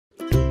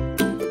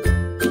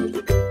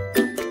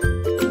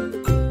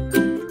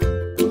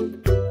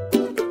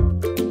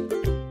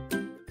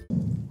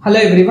Hello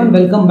everyone,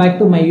 welcome back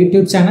to my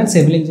YouTube channel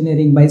Civil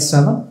Engineering by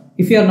Shravan.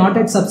 If you are not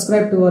yet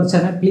subscribed to our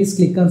channel, please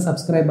click on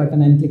subscribe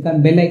button and click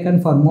on bell icon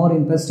for more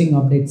interesting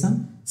updates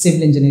on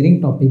civil engineering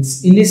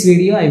topics. In this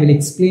video, I will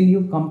explain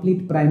you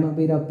complete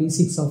Primavera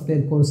P6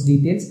 software course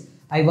details.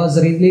 I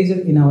was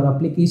released in our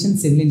application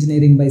Civil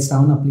Engineering by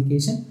Shravan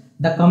application.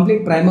 The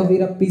complete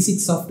Primavera P6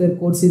 software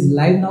course is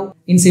live now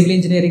in Civil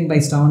Engineering by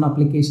Shravan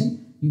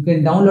application. You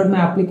can download my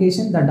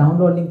application. The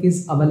download link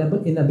is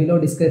available in the below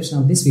description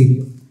of this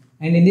video.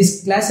 And in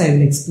this class, I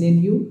will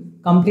explain you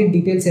complete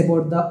details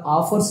about the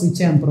offers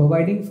which I am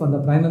providing for the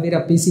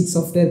Primavera P6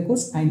 software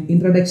course and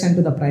introduction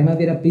to the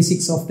Primavera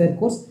P6 software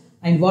course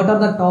and what are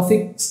the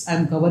topics I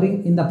am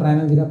covering in the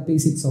Primavera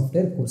P6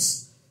 software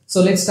course.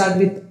 So let's start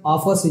with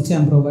offers which I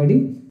am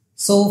providing.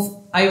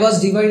 So I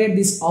was divided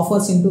these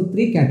offers into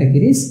three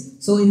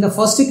categories. So in the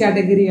first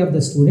category of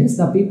the students,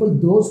 the people,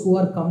 those who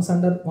are comes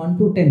under 1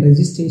 to 10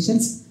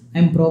 registrations, I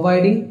am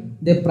providing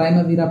the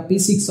Primavera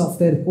P6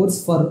 software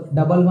course for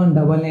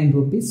 1199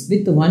 rupees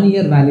with 1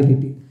 year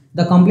validity.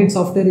 The complete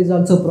software is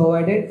also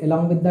provided.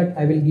 Along with that,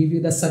 I will give you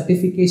the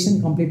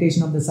certification,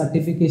 completion of the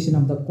certification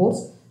of the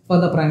course for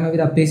the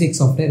Primavera P6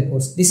 software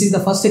course. This is the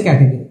first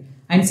category.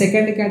 And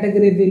second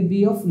category will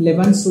be of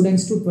 11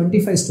 students to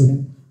 25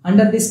 students.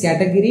 Under this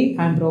category,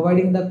 I am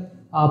providing the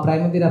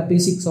Primavera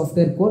P6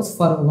 software course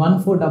for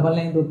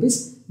 1499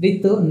 rupees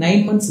with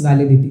 9 months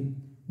validity.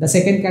 The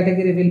second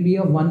category will be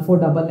of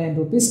 1499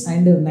 rupees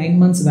and 9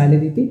 months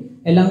validity.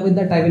 Along with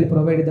that, I will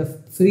provide the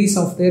free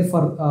software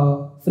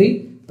for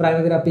free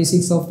Primavera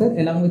P6 software.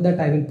 Along with that,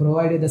 I will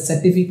provide the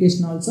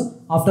certification also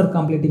after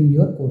completing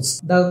your course.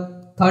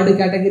 The third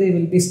category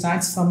will be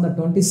starts from the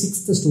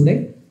 26th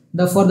student.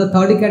 For the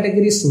third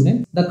category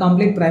student, the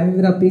complete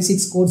Primavera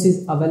P6 course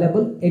is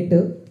available at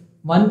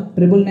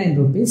 1999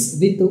 rupees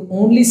with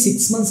only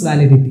 6 months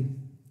validity.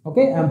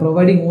 Okay, I am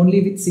providing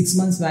only with 6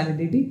 months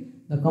validity.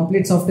 The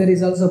complete software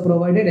is also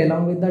provided.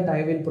 Along with that,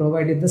 I will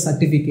provide the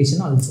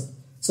certification also.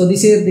 So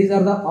these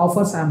are the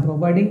offers I am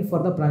providing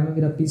for the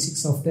Primavera P6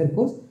 software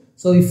course.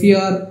 So if you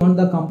are on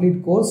the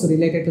complete course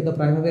related to the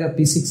Primavera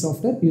P6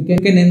 software, you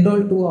can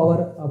enroll to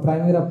our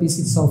Primavera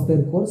P6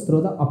 software course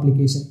through the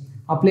application.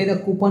 Apply the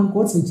coupon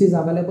codes which is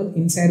available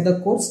inside the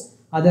course.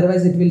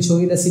 Otherwise, it will show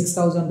you the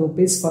 6,000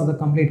 rupees for the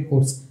complete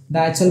course. The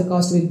actual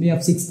cost will be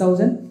of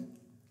 6,000.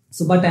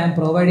 So, but I am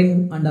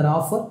providing under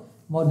offer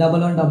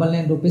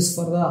 1199 rupees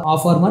for the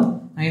offer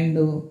 1 and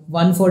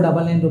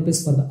 1499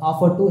 rupees for the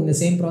offer 2. In the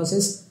same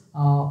process,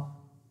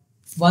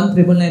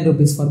 1999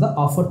 rupees for the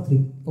offer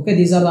 3. Okay,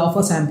 these are the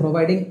offers I am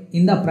providing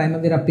in the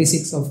Primavera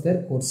P6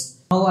 software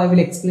course. Now I will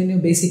explain you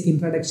basic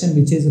introduction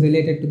which is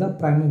related to the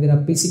Primavera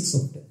P6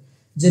 software.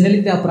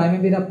 Generally, the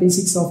Primavera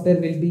P6 software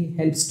will be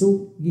helps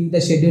to give the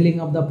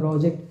scheduling of the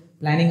project,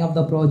 planning of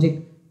the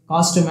project,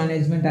 cost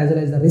management as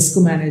well as the risk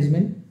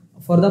management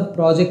for the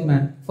project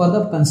for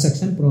the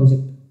construction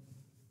project.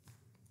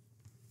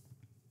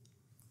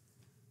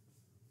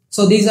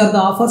 So these are the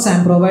offers I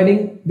am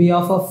providing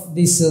behalf of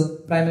this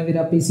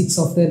Primavera P6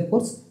 software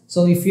course.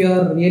 So if you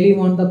really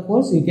want the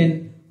course, you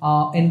can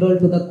enroll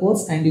to the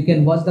course and you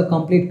can watch the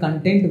complete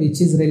content which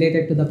is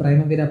related to the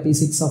Primavera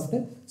P6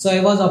 software. So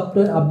I was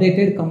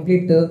updated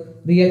complete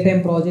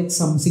real-time projects,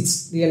 some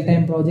 6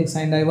 real-time projects,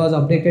 and I was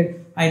updated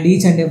and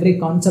each and every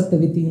concept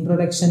with the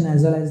introduction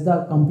as well as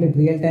the complete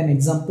real-time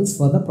examples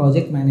for the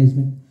project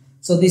management.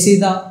 So this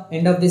is the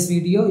end of this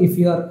video. If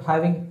you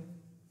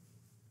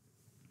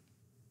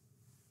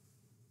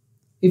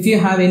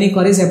have any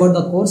queries about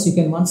the course, you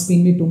can once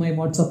ping me to my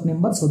WhatsApp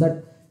number so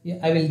that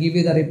I will give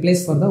you the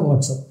replies for the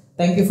WhatsApp.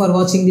 Thank you for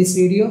watching this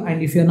video,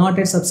 and if you are not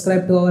yet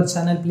subscribed to our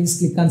channel, please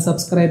click on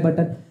subscribe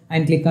button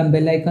and click on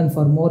bell icon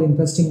for more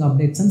interesting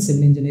updates on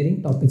civil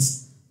engineering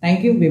topics.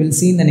 Thank you. We will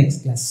see in the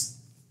next class.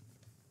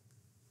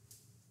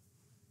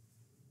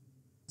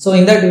 So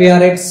in that we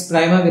are at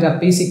Primavera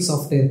P6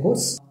 software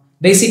course.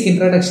 Basic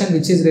introduction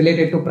which is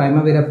related to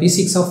Primavera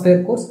P6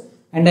 software course.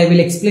 And I will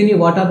explain you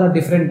what are the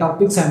different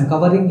topics I am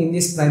covering in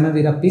this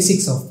Primavera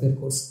P6 software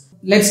course.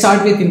 Let's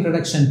start with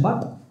introduction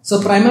part. So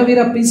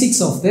Primavera P6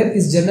 software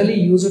is generally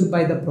used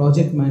by the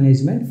project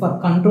management for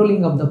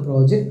controlling of the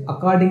project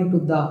according to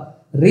the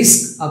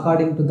risk,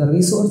 according to the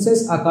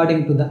resources,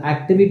 according to the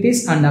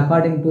activities and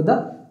according to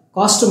the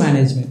cost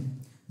management.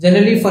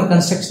 Generally for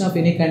construction of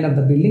any kind of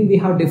the building, we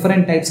have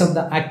different types of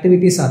the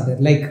activities are there.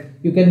 Like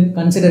you can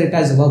consider it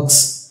as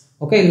works.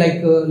 Okay,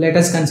 like let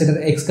us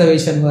consider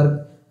excavation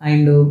work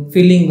and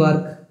filling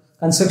work,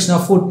 construction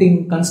of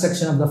footing,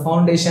 construction of the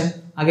foundation.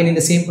 Again, in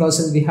the same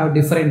process, we have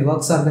different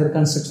works are there,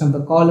 construction of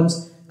the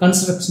columns,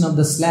 construction of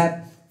the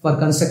slab, for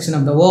construction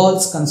of the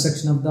walls,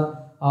 construction of the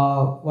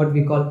what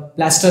we call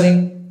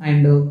plastering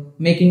and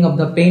making of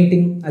the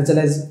painting as well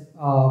as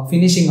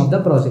finishing of the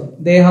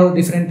project. They have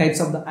different types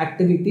of the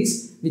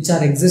activities which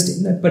are exist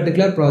in that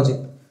particular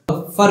project.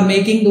 For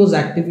making those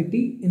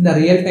activity in the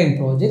real-time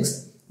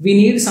projects, we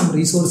need some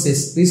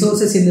resources.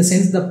 Resources in the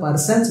sense the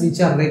persons which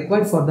are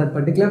required for that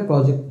particular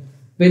project.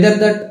 Whether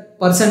that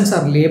persons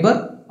are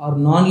labor or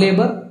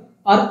non-labor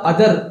or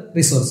other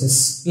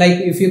resources.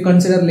 Like if you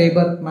consider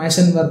labor,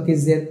 mason work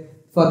is there,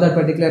 For that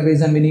particular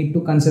reason, we need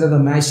to consider the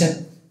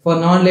machine. For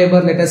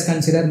non-labor, let us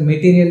consider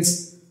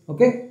materials.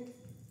 Okay.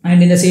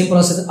 And in the same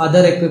process,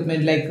 other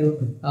equipment like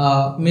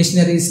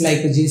machineries like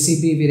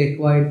JCB we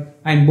required,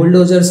 and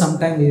bulldozer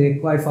sometime we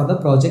required for the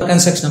project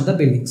construction of the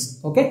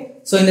buildings. Okay.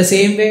 So in the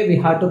same way, we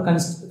have to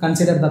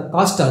consider the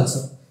cost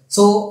also.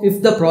 So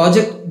if the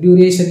project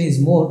duration is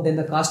more, then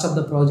the cost of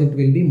the project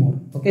will be more.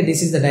 Okay.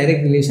 This is the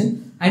direct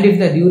relation. And if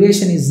the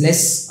duration is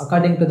less,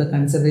 according to the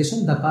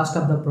consideration, the cost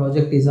of the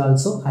project is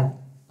also high.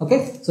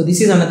 Okay. So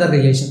this is another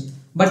relation.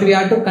 But we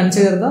have to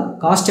consider the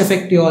cost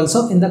effective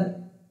also in the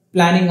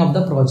planning of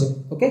the project.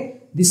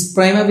 Okay. This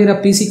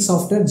Primavera P6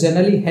 software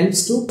generally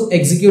helps to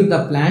execute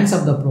the plans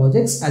of the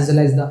projects as well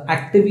as the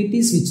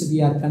activities which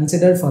we are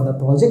considered for the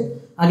project.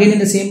 Again, in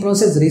the same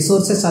process,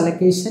 resources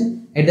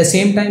allocation. At the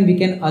same time, we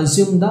can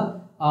assume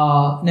the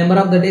number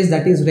of the days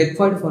that is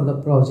required for the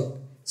project.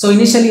 So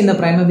initially in the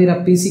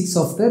Primavera P6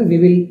 software, we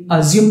will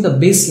assume the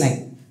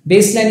baseline.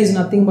 Baseline is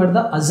nothing but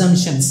the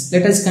assumptions.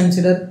 Let us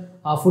consider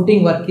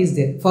footing work is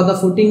there. For the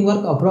footing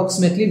work,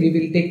 approximately we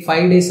will take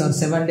 5 days or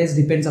 7 days,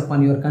 depends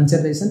upon your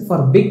consideration.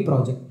 For big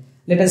project,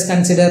 let us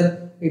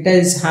consider it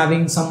is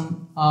having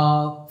some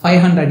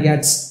 500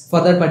 yards.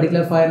 For that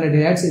particular 500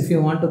 yards, if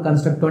you want to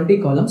construct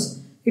 20 columns,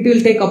 it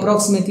will take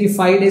approximately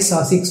 5 days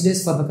or 6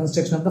 days for the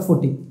construction of the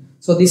footing.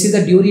 So this is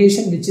the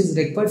duration which is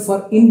required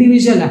for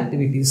individual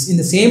activities. In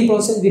the same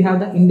process, we have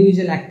the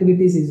individual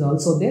activities is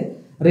also there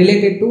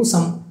related to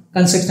some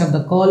construction of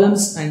the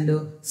columns and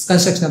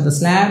construction of the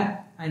slab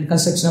and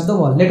construction of the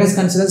wall. Let us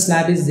consider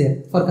slab is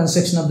there. For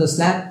construction of the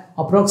slab,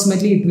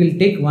 approximately it will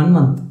take 1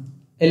 month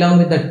along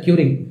with the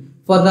curing.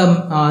 For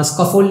the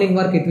scaffolding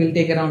work, it will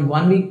take around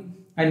 1 week,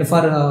 and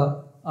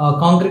for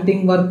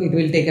concreting work, it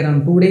will take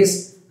around 2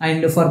 days.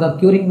 And for the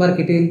curing work,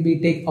 it will be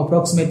take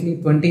approximately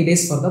 20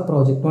 days for the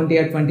project, 20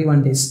 or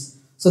 21 days.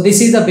 So this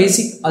is the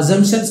basic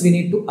assumptions we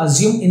need to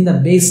assume in the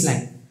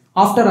baseline.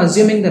 After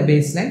assuming the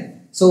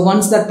baseline, so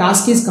once the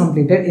task is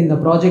completed in the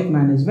project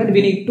management,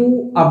 we need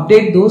to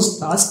update those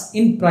tasks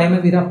in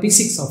Primavera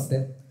P6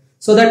 software,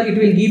 so that it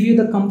will give you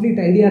the complete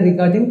idea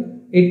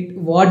regarding it,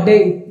 what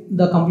day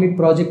the complete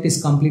project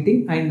is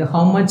completing, and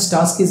how much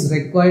task is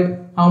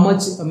required, how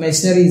much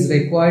machinery is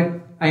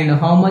required, and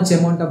how much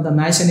amount of the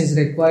machine is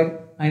required,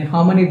 and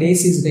how many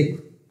days is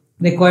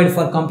required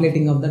for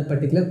completing of that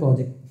particular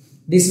project.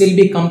 This will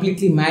be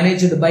completely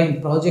managed by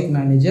project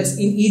managers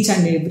in each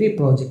and every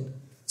project.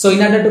 So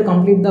in order to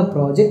complete the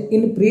project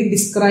in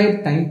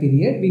pre-described time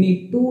period, we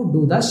need to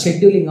do the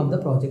scheduling of the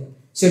project.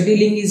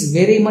 Scheduling is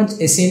very much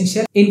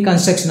essential in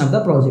construction of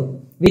the project.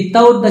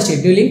 Without the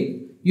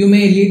scheduling, you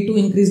may lead to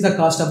increase the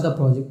cost of the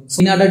project.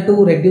 So in order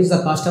to reduce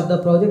the cost of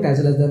the project as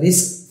well as the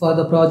risk for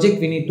the project,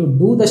 we need to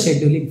do the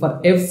scheduling for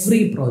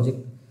every project.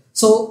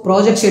 So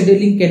project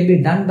scheduling can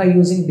be done by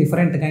using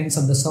different kinds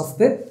of the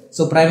software.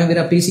 So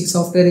Primavera P6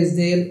 software is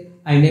there,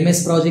 and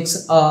MS Projects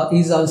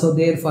is also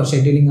there for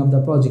scheduling of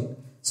the project.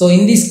 So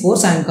in this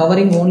course, I am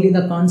covering only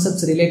the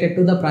concepts related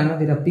to the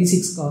Primavera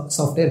P6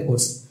 software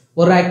course.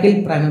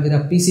 Oracle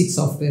Primavera P6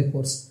 software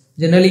course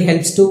generally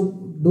helps to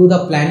do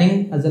the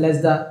planning as well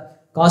as the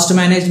cost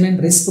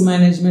management, risk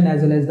management,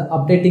 as well as the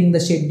updating the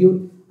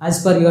schedule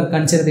as per your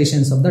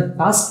considerations of the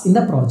task in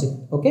the project.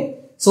 Okay.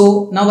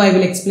 So now I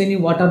will explain you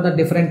what are the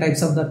different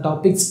types of the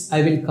topics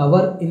I will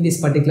cover in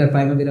this particular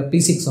Primavera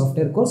P6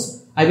 software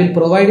course. I will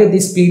provide you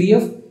this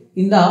PDF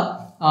in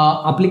the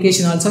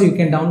application also. You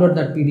can download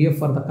that PDF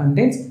for the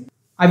contents.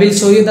 I will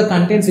show you the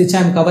contents which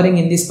I am covering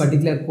in this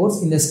particular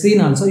course. In the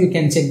screen also you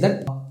can check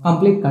that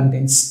complete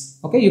contents.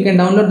 Okay, you can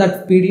download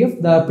that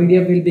PDF. The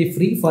PDF will be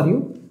free for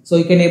you. So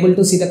you can able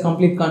to see the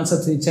complete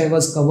concepts which I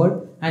was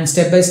covered, and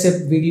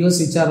step-by-step videos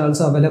which are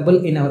also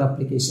available in our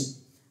application.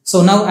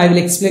 So now I will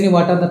explain you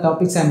what are the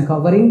topics I am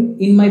covering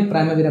in my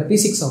Primavera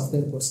P6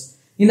 software course.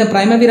 In the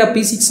Primavera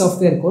P6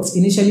 software course,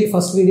 initially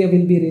first video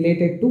will be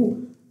related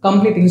to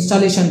complete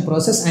installation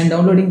process and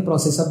downloading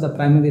process of the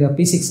Primavera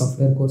P6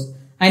 software course.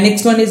 And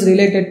next one is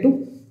related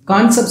to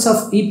concepts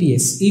of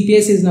EPS.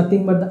 EPS is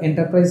nothing but the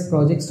enterprise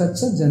project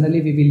structure.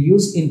 Generally we will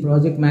use in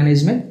project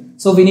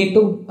management. So we need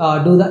to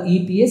do the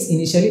EPS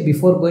initially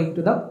before going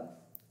to the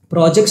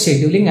project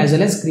scheduling as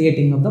well as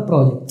creating of the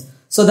project.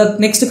 So the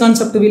next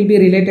concept will be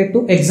related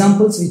to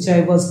examples which I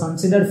was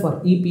considered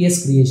for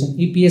EPS creation.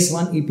 EPS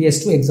 1,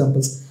 EPS 2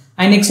 examples.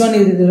 And next one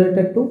is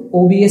related to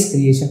OBS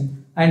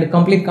creation and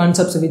complete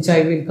concepts which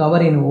I will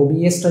cover in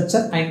OBS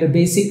structure, and the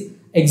basic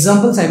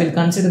examples I will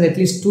consider at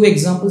least 2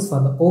 examples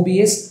for the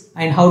OBS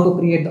and how to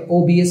create the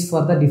OBS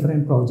for the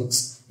different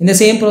projects. In the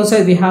same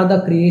process, we have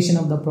the creation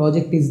of the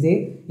project is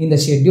there in the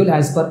schedule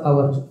as per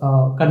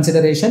our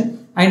consideration.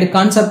 And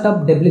concept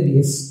of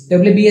WBS.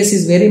 WBS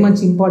is very much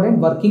important,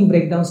 working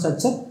breakdown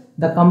structure.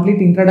 The complete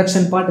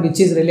introduction part which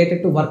is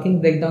related to working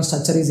breakdown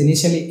structure is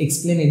initially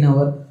explained in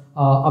our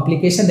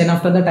application. Then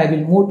after that I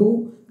will move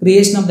to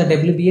creation of the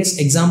WBS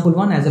example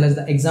 1 as well as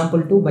the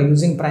example 2 by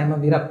using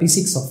Primavera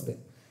P6 software.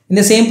 In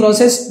the same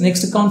process,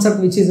 next concept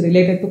which is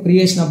related to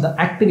creation of the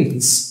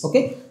activities.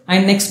 Okay.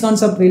 And next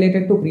concept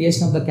related to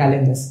creation of the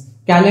calendars.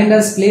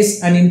 Calendars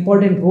plays an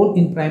important role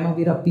in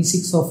Primavera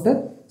P6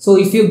 software. So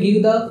if you give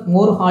the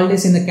more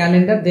holidays in the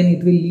calendar, then it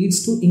will leads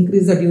to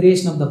increase the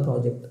duration of the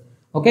project.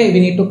 Okay, we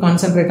need to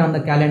concentrate on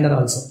the calendar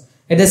also.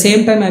 At the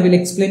same time, I will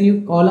explain you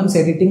columns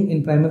editing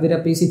in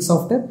Primavera P6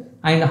 software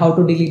and how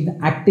to delete the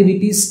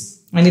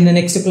activities. And in the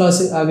next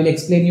class, I will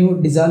explain you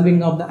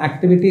dissolving of the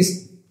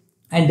activities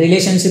and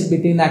relationship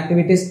between the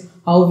activities,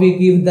 how we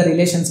give the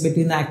relations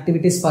between the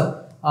activities for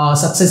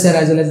successor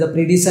as well as the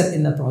predecessor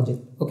in the project.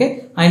 Okay,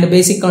 and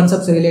basic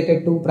concepts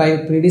related to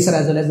predecessor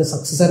as well as the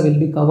successor will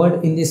be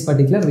covered in this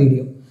particular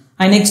video.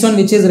 And next one,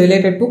 which is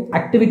related to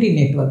activity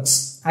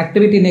networks.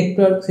 Activity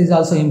networks is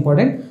also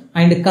important,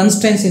 and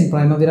constraints in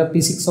Primavera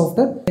P6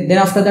 software. Then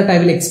after that, I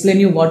will explain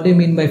you what they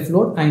mean by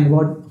float and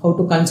how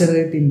to consider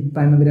it in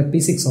Primavera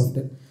P6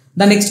 software.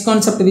 The next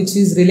concept, which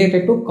is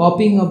related to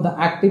copying of the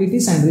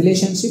activities and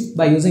relationship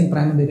by using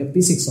Primavera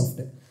P6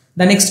 software.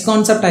 The next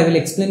concept I will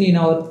explain in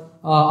our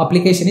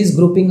application is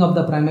grouping of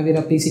the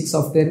Primavera P6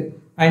 software,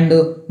 and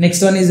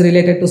next one is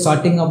related to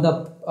sorting of the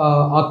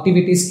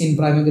activities in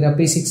Primavera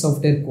P6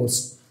 software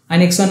course.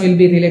 And next one will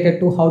be related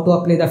to how to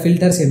apply the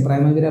filters in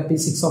Primavera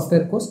P6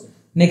 software course.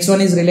 Next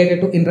one is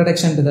related to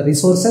introduction to the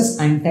resources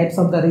and types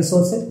of the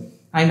resources,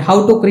 and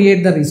how to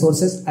create the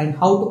resources and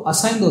how to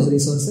assign those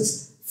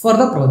resources for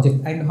the project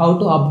and how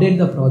to update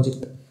the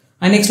project.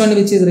 And next one,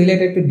 which is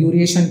related to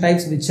duration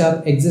types which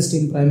are exist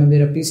in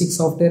Primavera P6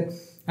 software,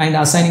 and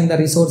assigning the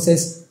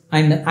resources,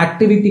 and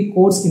activity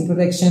codes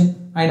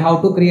introduction, and how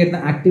to create the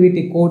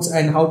activity codes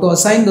and how to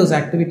assign those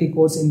activity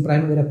codes in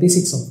Primavera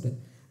P6 software.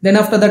 Then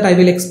after that, I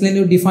will explain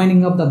you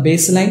defining of the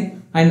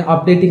baseline and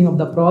updating of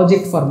the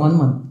project for 1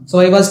 month. So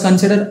I was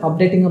considered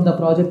updating of the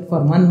project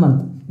for 1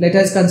 month. Let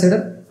us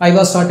consider I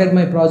was started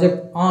my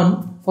project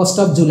on 1st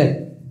of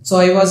July. So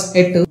I was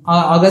at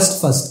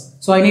August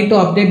 1st. So I need to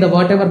update the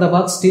whatever the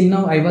works till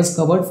now I was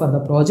covered for the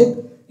project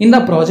in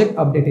the project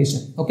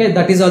updatation. Okay,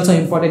 that is also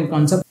important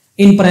concept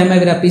in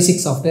Primavera P6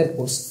 software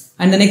course.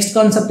 And the next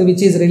concept,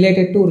 which is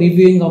related to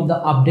reviewing of the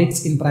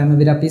updates in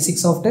Primavera P6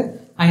 software,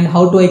 and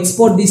how to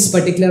export this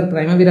particular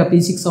Primavera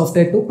P6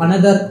 software to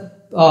another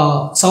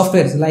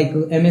softwares like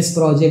MS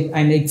Project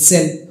and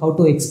Excel, how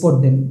to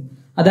export them.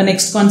 The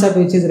next concept,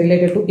 which is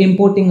related to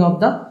importing of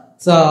the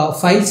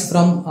files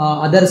from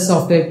other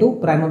software to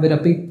Primavera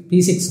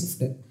P6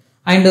 software,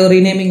 and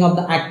renaming of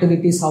the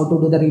activities, how to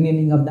do the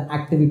renaming of the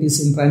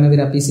activities in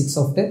Primavera P6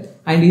 software,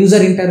 and user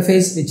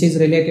interface, which is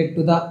related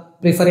to the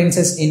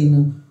preferences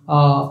in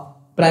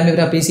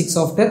Primavera P6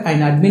 software,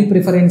 and admin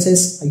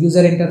preferences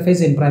user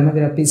interface in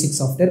Primavera P6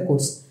 software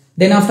course.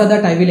 Then after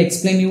that, I will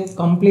explain you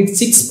complete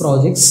 6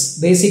 projects,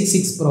 basic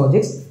 6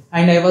 projects,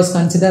 and I was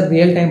consider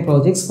real-time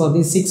projects for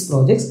these 6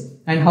 projects,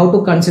 and how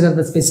to consider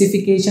the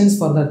specifications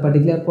for that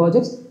particular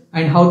project,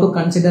 and how to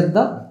consider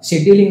the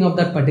scheduling of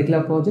that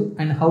particular project,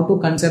 and how to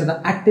consider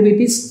the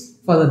activities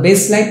for the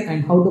baseline,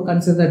 and how to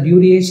consider the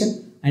duration,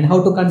 and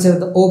how to consider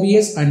the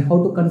OBS, and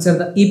how to consider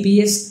the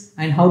EPS,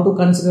 and how to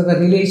consider the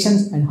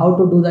relations, and how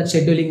to do that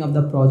scheduling of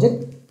the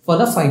project for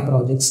the 5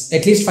 projects.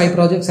 At least 5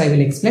 projects I will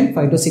explain,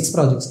 5 to 6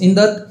 projects. In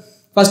that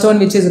first one,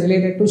 which is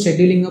related to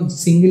scheduling of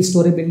single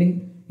story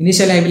building,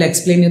 initially I will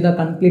explain you the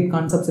complete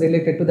concepts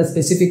related to the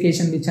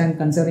specification which I am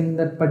considering in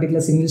that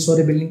particular single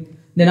story building.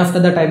 Then after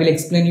that, I will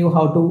explain you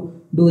how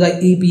to do the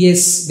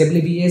EPS,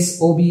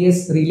 WBS,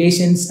 OBS,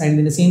 relations, and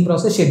in the same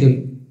process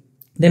scheduling.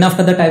 Then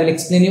after that, I will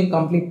explain you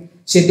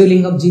complete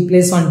scheduling of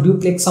G+1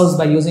 duplex house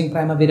by using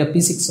Primavera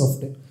P6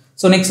 software.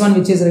 So next one,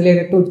 which is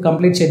related to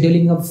complete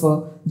scheduling of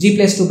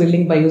G+2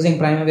 building by using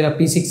Primavera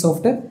P6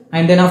 software.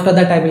 And then after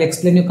that, I will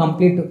explain you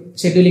complete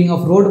scheduling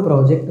of road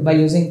project by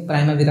using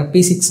Primavera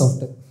P6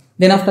 software.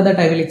 Then after that,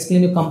 I will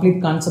explain you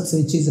complete concepts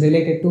which is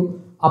related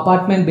to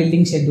apartment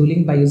building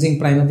scheduling by using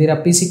Primavera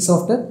P6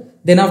 software.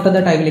 Then after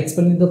that, I will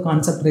explain you the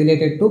concept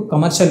related to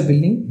commercial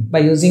building by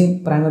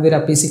using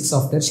Primavera P6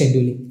 software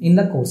scheduling in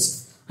the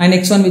course. And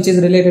next one, which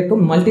is related to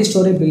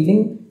multi-story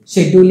building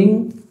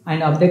scheduling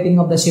and updating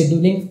of the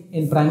scheduling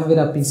in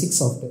Primavera P6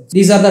 software.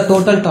 These are the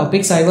total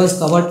topics I was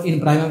covered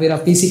in Primavera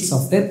P6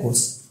 software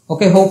course.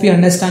 Okay, hope you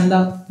understand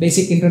the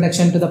basic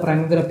introduction to the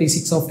Primavera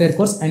P6 software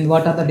course and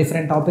what are the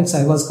different topics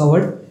I was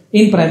covered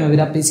in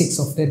Primavera P6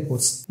 software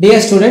course.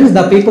 Dear students,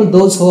 the people,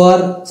 those who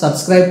are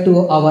subscribed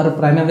to our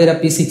Primavera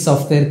P6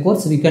 software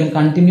course, we can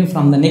continue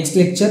from the next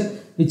lecture,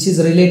 which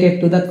is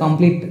related to the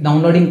complete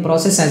downloading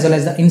process as well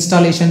as the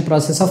installation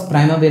process of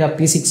Primavera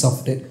P6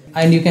 software.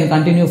 And you can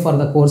continue for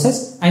the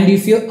courses. And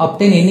if you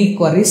obtain any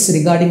queries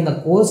regarding the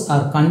course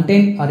or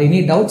content or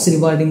any doubts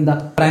regarding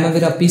the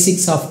Primavera P6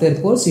 software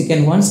course, you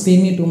can once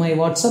ping me to my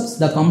WhatsApps.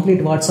 The complete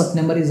WhatsApp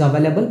number is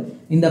available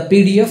in the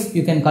PDF.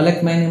 You can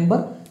collect my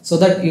number so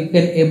that you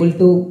can able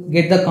to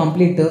get the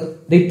complete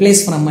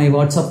replies from my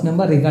WhatsApp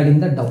number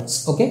regarding the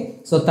doubts. Okay,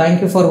 so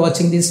thank you for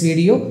watching this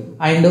video,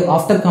 and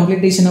after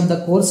completion of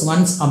the course,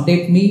 once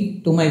update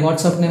me to my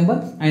WhatsApp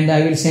number and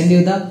I will send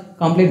you the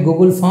complete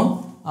Google form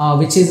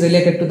which is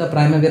related to the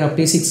Primavera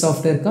P6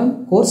 software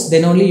course.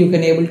 Then only you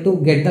can able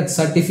to get the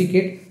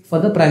certificate for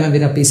the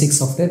Primavera P6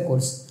 software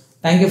course.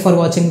 Thank you for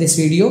watching this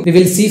video. We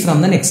will see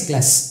from the next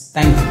class.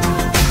 Thank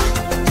you.